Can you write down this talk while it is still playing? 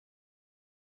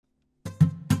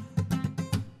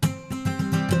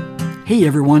Hey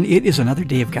everyone, it is another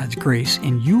day of God's grace,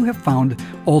 and you have found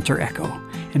Altar Echo,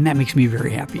 and that makes me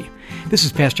very happy. This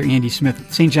is Pastor Andy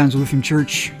Smith, St. John's Lutheran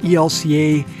Church,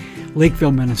 ELCA,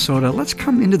 Lakeville, Minnesota. Let's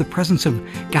come into the presence of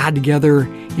God together,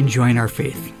 enjoying our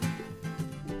faith.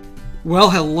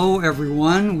 Well, hello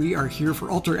everyone. We are here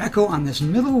for Altar Echo on this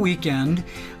middle weekend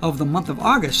of the month of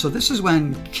August. So this is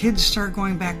when kids start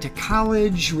going back to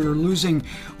college. We're losing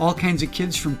all kinds of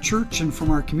kids from church and from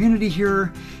our community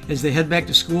here as they head back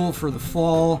to school for the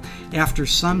fall. After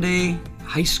Sunday,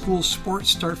 high school sports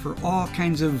start for all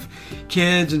kinds of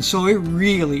kids, and so it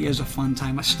really is a fun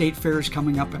time. A state fair is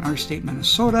coming up in our state,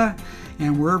 Minnesota,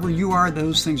 and wherever you are,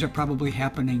 those things are probably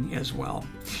happening as well.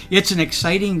 It's an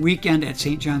exciting weekend at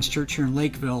St. John's Church here in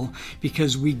Lakeville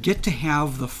because we get to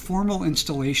have the formal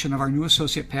installation of our new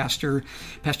associate pastor,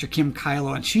 Pastor Kim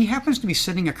Kylo, and she happens to be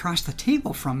sitting across the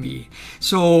table from me.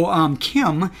 So,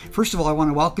 Kim, first of all, I want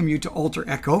to welcome you to Altar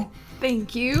Echo.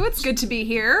 Thank you. It's good to be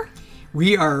here.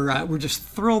 We're just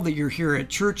thrilled that you're here at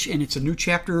church, and it's a new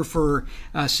chapter for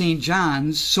St.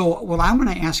 John's. So what I'm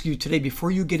going to ask you today,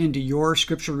 before you get into your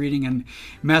scripture reading and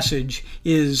message,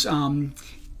 is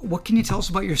what can you tell us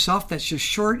about yourself that's just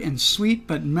short and sweet,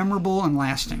 but memorable and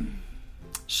lasting?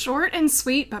 Short and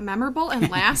sweet, but memorable and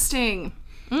lasting.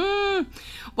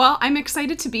 Well, I'm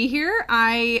excited to be here.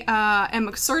 I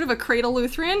am sort of a cradle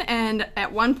Lutheran, and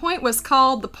at one point was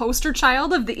called the poster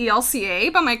child of the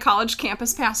ELCA by my college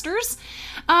campus pastors.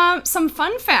 Some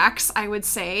fun facts, I would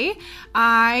say.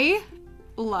 I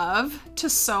love to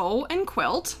sew and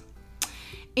quilt,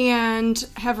 and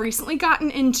have recently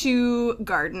gotten into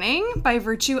gardening by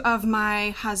virtue of my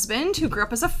husband, who grew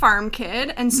up as a farm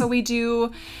kid, and so we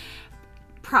do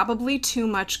probably too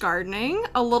much gardening,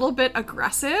 a little bit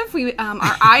aggressive. We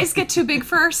our eyes get too big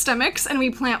for our stomachs, and we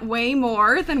plant way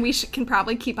more than we can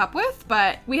probably keep up with,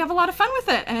 but we have a lot of fun with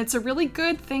it, and it's a really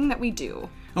good thing that we do.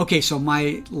 Okay, so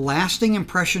my lasting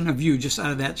impression of you, just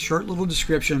out of that short little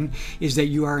description, is that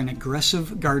you are an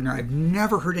aggressive gardener. I've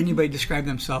never heard anybody describe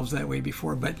themselves that way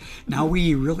before, but now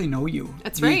we really know you.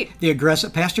 That's right. The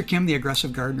aggressive, Pastor Kim, the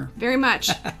aggressive gardener. Very much.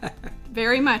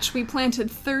 Very much. We planted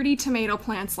 30 tomato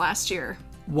plants last year.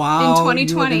 Wow, in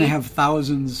 2020. You were going to have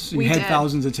thousands. You had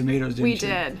thousands of tomatoes, didn't you? We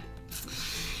did.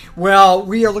 Well,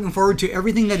 we are looking forward to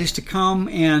everything that is to come,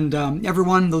 and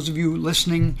everyone, those of you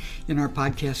listening in our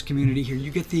podcast community here,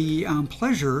 you get the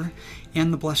pleasure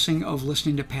and the blessing of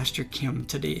listening to Pastor Kim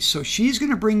today. So she's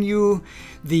going to bring you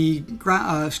the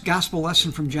gospel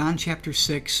lesson from John chapter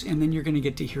 6, and then you're going to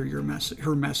get to hear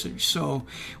her message. So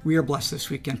we are blessed this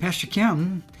weekend. Pastor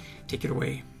Kim, take it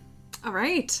away. All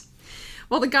right.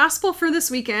 Well, the gospel for this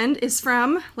weekend is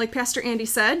from, like Pastor Andy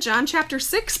said, John chapter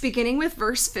 6, beginning with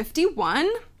verse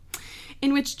 51,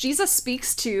 in which Jesus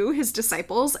speaks to his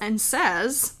disciples and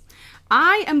says,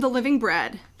 "I am the living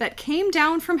bread that came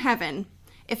down from heaven.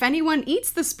 If anyone eats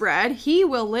this bread, he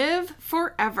will live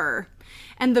forever.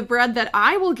 And the bread that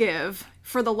I will give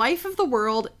for the life of the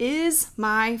world is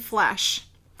my flesh."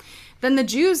 Then the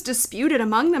Jews disputed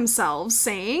among themselves,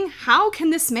 saying, "How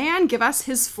can this man give us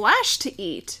his flesh to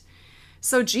eat?"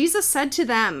 So Jesus said to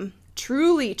them,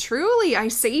 "Truly, truly, I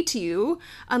say to you,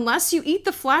 unless you eat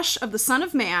the flesh of the Son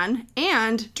of Man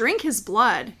and drink his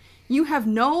blood, you have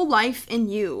no life in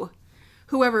you.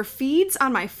 Whoever feeds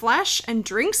on my flesh and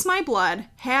drinks my blood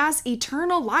has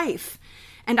eternal life,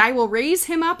 and I will raise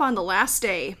him up on the last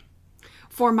day.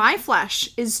 For my flesh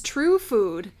is true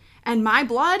food, and my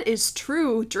blood is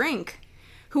true drink.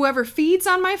 Whoever feeds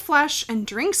on my flesh and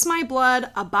drinks my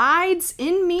blood abides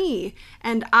in me,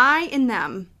 and I in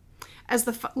them. As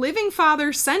the living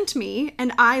Father sent me,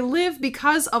 and I live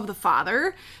because of the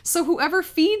Father, so whoever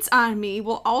feeds on me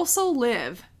will also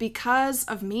live because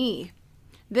of me.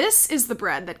 This is the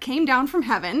bread that came down from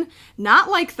heaven,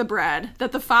 not like the bread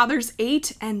that the fathers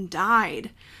ate and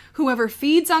died. Whoever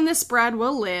feeds on this bread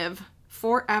will live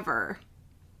forever."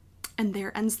 And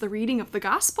there ends the reading of the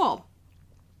gospel.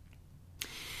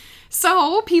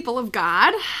 So, people of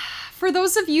God, for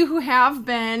those of you who have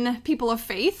been people of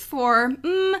faith for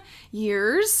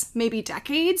years, maybe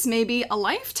decades, maybe a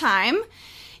lifetime,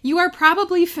 you are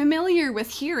probably familiar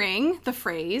with hearing the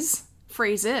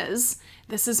phrases,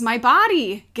 "This is my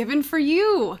body given for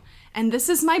you," and "This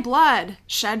is my blood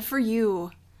shed for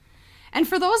you." And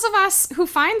for those of us who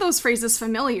find those phrases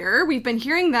familiar, we've been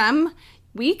hearing them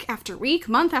week after week,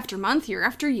 month after month, year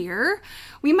after year,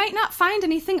 we might not find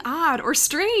anything odd or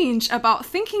strange about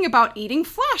thinking about eating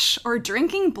flesh or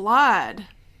drinking blood.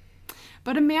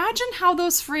 But imagine how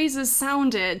those phrases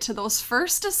sounded to those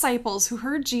first disciples who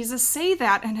heard Jesus say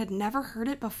that and had never heard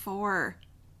it before.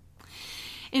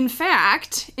 In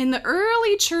fact, in the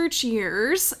early church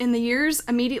years, in the years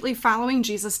immediately following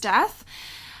Jesus' death,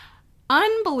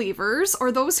 Unbelievers,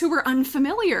 or those who were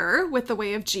unfamiliar with the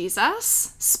way of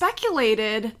Jesus,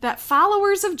 speculated that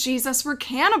followers of Jesus were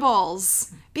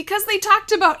cannibals because they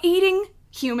talked about eating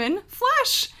human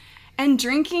flesh and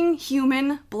drinking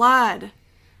human blood.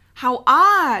 How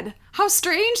odd, how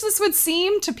strange this would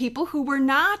seem to people who were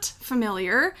not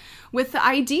familiar with the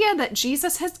idea that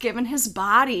Jesus has given his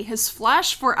body, his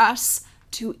flesh, for us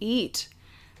to eat,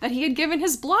 that he had given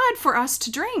his blood for us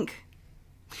to drink.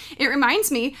 It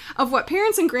reminds me of what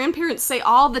parents and grandparents say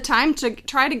all the time to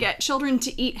try to get children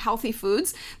to eat healthy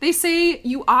foods. They say,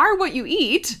 you are what you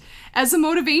eat, as a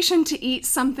motivation to eat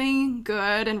something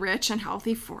good and rich and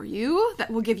healthy for you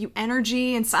that will give you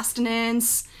energy and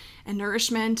sustenance and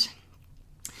nourishment.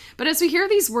 But as we hear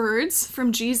these words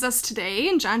from Jesus today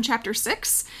in John chapter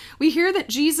 6, we hear that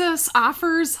Jesus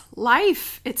offers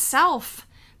life itself,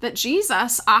 that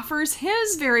Jesus offers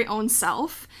his very own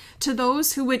self to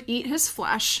those who would eat his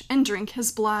flesh and drink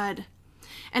his blood.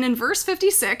 And in verse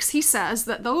 56, he says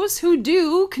that those who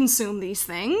do consume these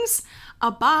things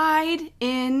abide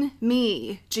in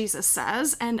me, Jesus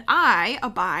says, and I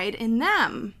abide in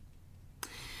them.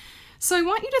 So I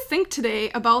want you to think today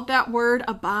about that word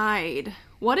abide.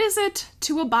 What is it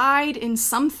to abide in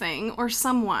something or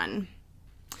someone?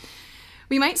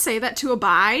 We might say that to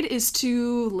abide is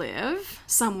to live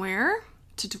somewhere,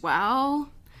 to dwell,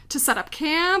 to set up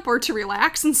camp, or to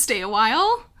relax and stay a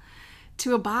while.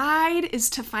 To abide is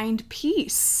to find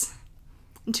peace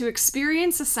and to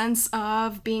experience a sense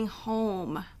of being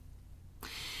home.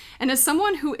 And as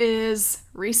someone who is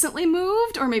recently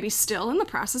moved, or maybe still in the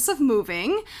process of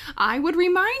moving, I would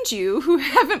remind you who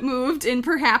haven't moved in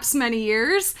perhaps many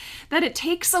years that it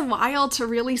takes a while to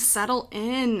really settle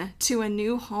in to a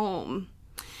new home.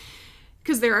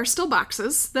 Because there are still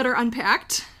boxes that are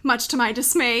unpacked, much to my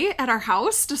dismay, at our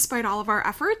house, despite all of our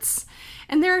efforts.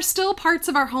 And there are still parts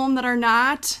of our home that are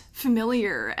not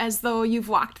familiar, as though you've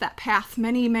walked that path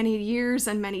many, many years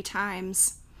and many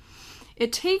times.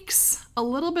 It takes a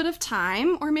little bit of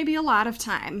time, or maybe a lot of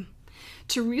time,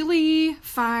 to really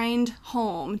find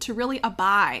home, to really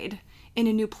abide in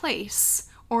a new place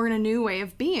or in a new way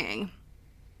of being.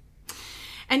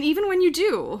 And even when you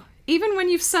do, even when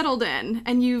you've settled in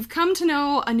and you've come to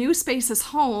know a new space as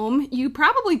home, you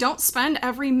probably don't spend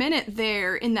every minute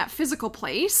there in that physical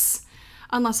place,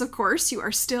 unless, of course, you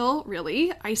are still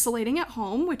really isolating at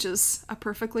home, which is a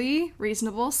perfectly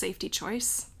reasonable safety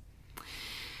choice.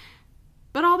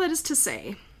 But all that is to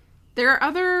say, there are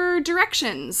other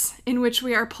directions in which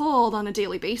we are pulled on a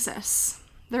daily basis.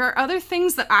 There are other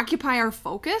things that occupy our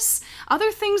focus,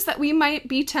 other things that we might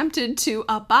be tempted to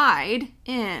abide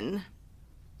in.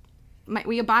 Might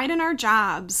we abide in our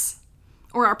jobs,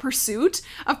 or our pursuit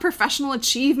of professional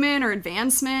achievement or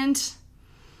advancement?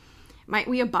 Might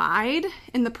we abide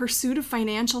in the pursuit of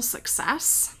financial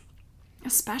success,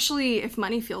 especially if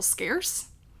money feels scarce?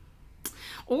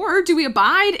 Or do we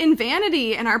abide in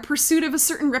vanity and our pursuit of a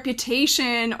certain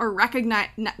reputation or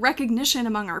recognition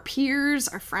among our peers,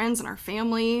 our friends, and our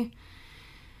family?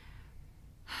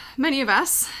 Many of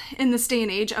us in this day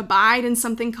and age abide in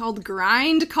something called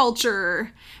grind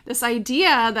culture. This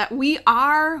idea that we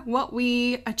are what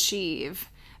we achieve,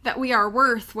 that we are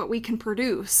worth what we can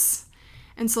produce.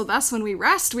 And so thus when we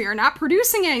rest, we are not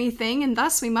producing anything, and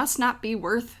thus we must not be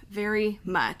worth very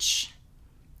much.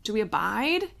 Do we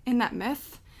abide in that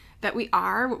myth that we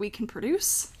are what we can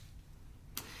produce?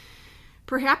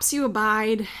 Perhaps you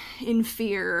abide in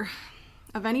fear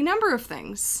of any number of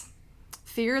things.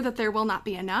 Fear that there will not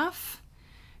be enough.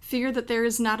 Fear that there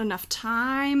is not enough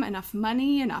time, enough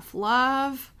money, enough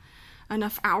love,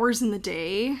 enough hours in the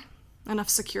day, enough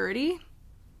security.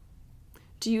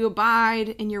 Do you abide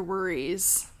in your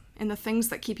worries, in the things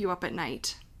that keep you up at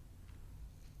night?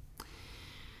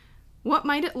 What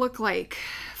might it look like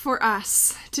for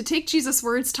us to take Jesus'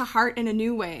 words to heart in a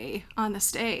new way on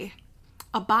this day?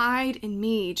 Abide in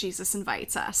me, Jesus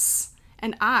invites us,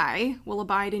 and I will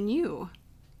abide in you.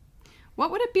 What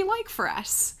would it be like for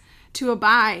us to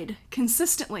abide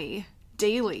consistently,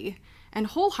 daily, and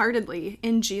wholeheartedly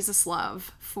in Jesus'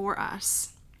 love for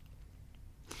us?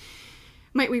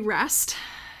 Might we rest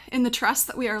in the trust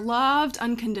that we are loved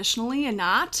unconditionally and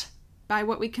not by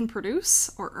what we can produce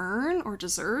or earn or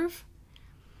deserve?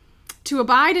 To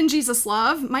abide in Jesus'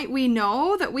 love, might we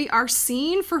know that we are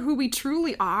seen for who we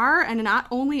truly are and not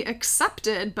only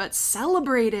accepted, but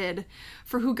celebrated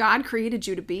for who God created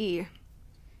you to be?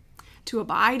 To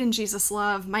abide in Jesus'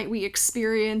 love, might we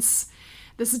experience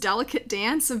this delicate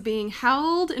dance of being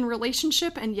held in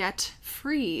relationship and yet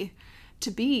free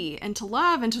to be and to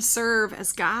love and to serve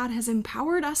as God has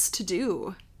empowered us to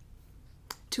do.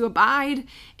 To abide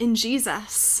in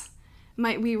Jesus,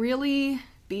 might we really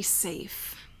be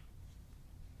safe.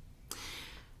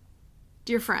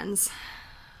 Dear friends,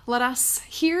 let us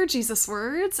hear Jesus'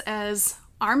 words as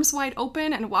arms wide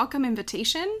open and welcome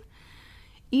invitation.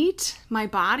 Eat my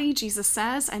body, Jesus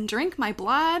says, and drink my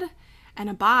blood, and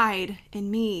abide in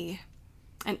me,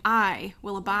 and I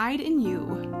will abide in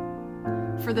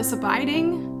you. For this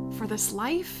abiding, for this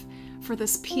life, for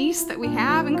this peace that we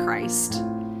have in Christ,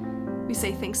 we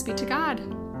say thanks be to God.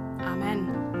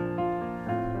 Amen.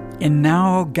 And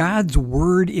now God's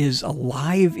word is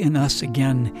alive in us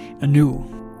again anew.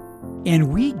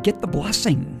 And we get the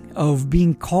blessing of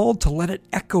being called to let it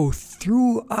echo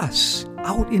through us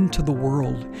out into the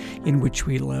world in which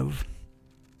we live.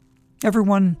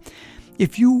 Everyone,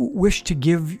 if you wish to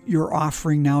give your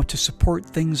offering now to support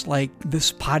things like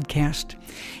this podcast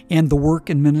and the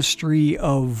work and ministry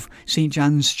of St.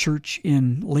 John's Church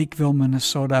in Lakeville,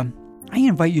 Minnesota, I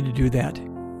invite you to do that.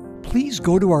 Please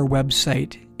go to our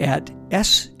website at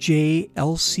sjlcl.org.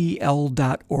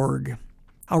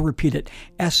 I'll repeat it,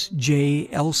 sjlcl.org.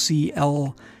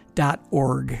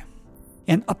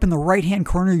 And up in the right-hand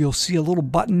corner, you'll see a little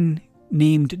button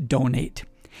named Donate.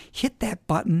 Hit that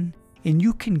button, and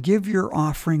you can give your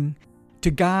offering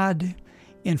to God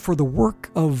and for the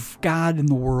work of God in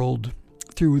the world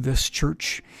through this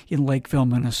church in Lakeville,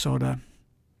 Minnesota.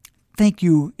 Thank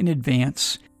you in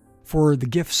advance for the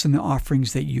gifts and the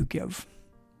offerings that you give.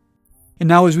 And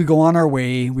now as we go on our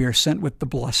way, we are sent with the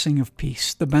blessing of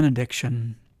peace, the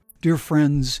benediction. Dear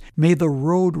friends, may the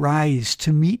road rise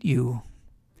to meet you.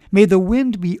 May the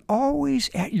wind be always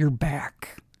at your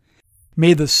back.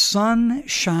 May the sun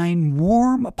shine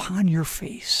warm upon your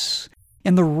face,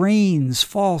 and the rains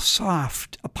fall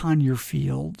soft upon your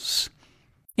fields.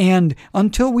 And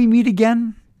until we meet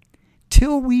again,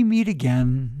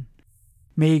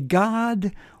 may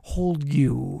God hold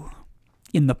you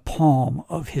in the palm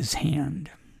of his hand.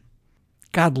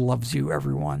 God loves you,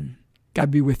 everyone. God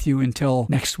be with you until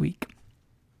next week.